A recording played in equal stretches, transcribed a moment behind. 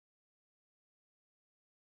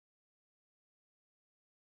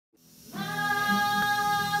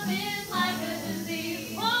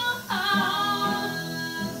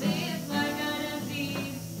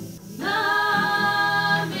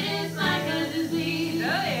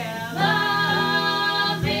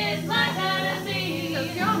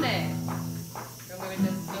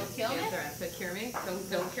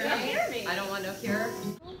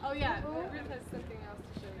Oh yeah, Ruth has something else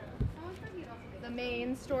to show you. The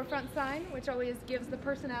main storefront sign, which always gives the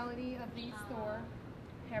personality of the store,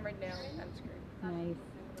 hammered nail and screw. Nice.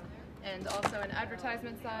 And also an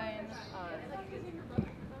advertisement sign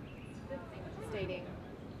stating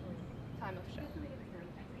time of show.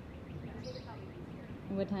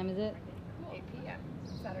 What time is it? 8 p.m.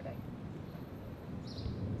 Saturday.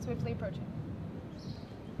 Swiftly approaching.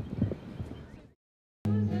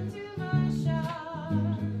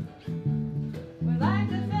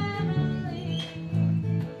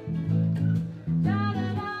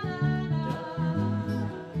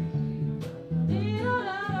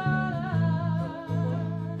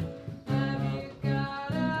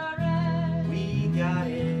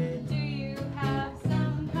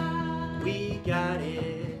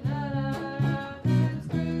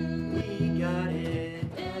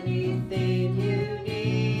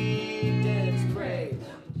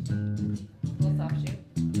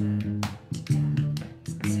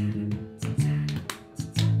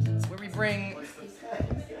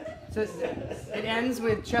 So it ends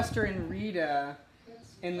with Chester and Rita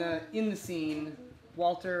in the scene.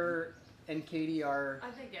 Walter and Katie are I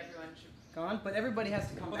think everyone should gone, but everybody has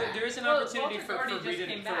to come back. There is an opportunity for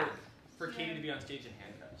Rita for Katie to be on stage in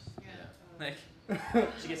handcuffs. Yeah. Like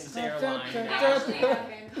she gets to say her line.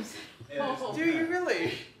 Do you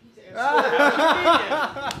really?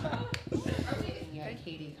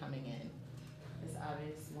 Katie coming in. This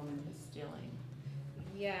obvious woman is stealing.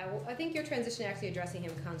 Yeah, well, I think your transition actually addressing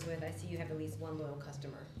him comes with, I see you have at least one loyal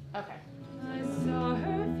customer. Okay. I saw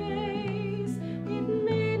her face, it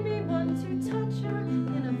made me want to touch her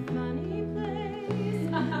in a funny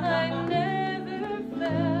place. I've never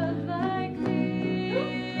felt like this.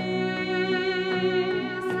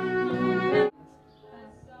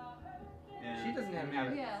 She doesn't have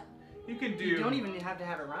it. Yeah. You can do. You don't even have to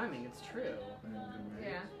have it rhyming. It's true.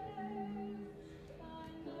 Yeah.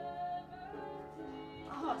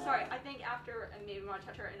 Oh, sorry. I think after I maybe want to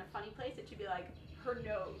touch her in a funny place, it should be like her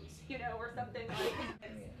nose, you know, or something like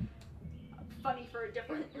it's funny for a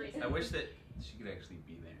different reason. I wish that she could actually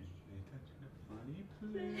be there. They touch in a funny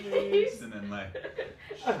place, and then like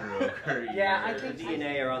stroke her. Yeah, I think the D and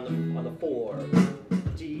A are on the 4.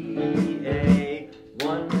 DA1.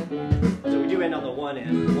 So we do end on the 1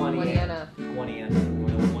 end. One end. One end.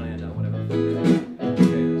 Whatever.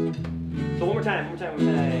 Okay. So one more time.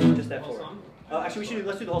 Just that 4. Actually,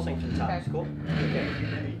 let's do the whole thing from the top. Okay. Cool? Okay.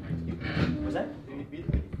 What's that?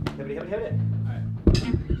 Have it. Alright.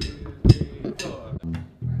 2, 3, 4.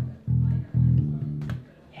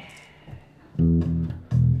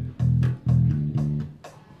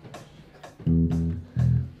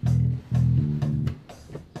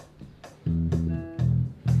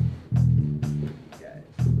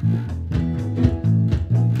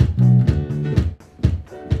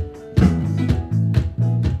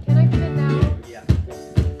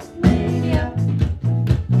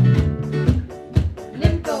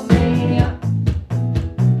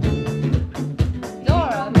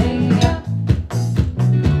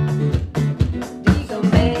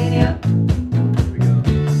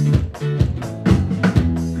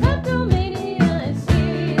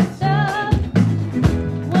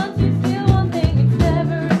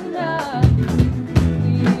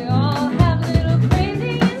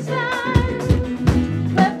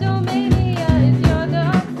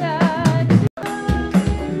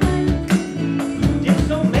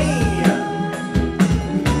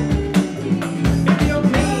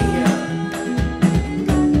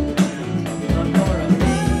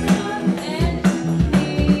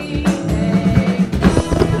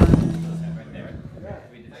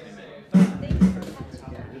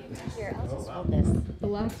 The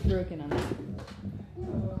lock's broken on that.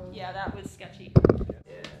 Yeah, that was sketchy.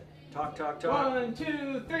 Talk. 1,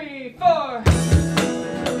 2, 3, 4.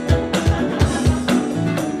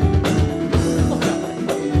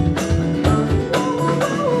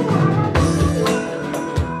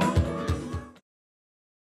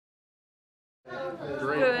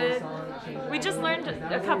 Good. We just learned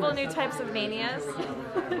a couple of new types of manias.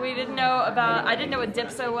 I didn't know what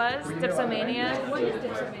dipso was. Dipsomania. What is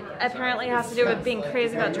dipsomania? Apparently it has to do with being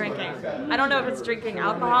crazy about drinking. I don't know if it's drinking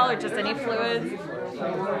alcohol or just any fluids. We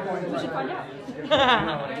should find out.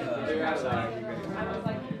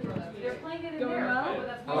 Going well?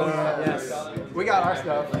 Yes. We got our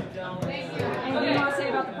stuff. Anything you want to say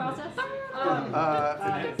about the process?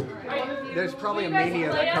 There's probably a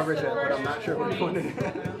mania that covers it, but I'm not sure which one it is.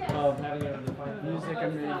 Of having a defined music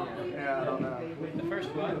and mania. Yeah, I don't know. The first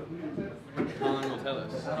one, Colin will tell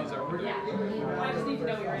us. He's our I just need to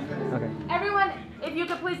know your interest. Okay. Everyone, if you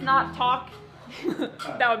could please not talk,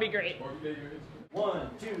 that would be great. 1,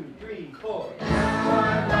 2, 3, 4. Now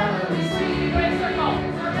I finally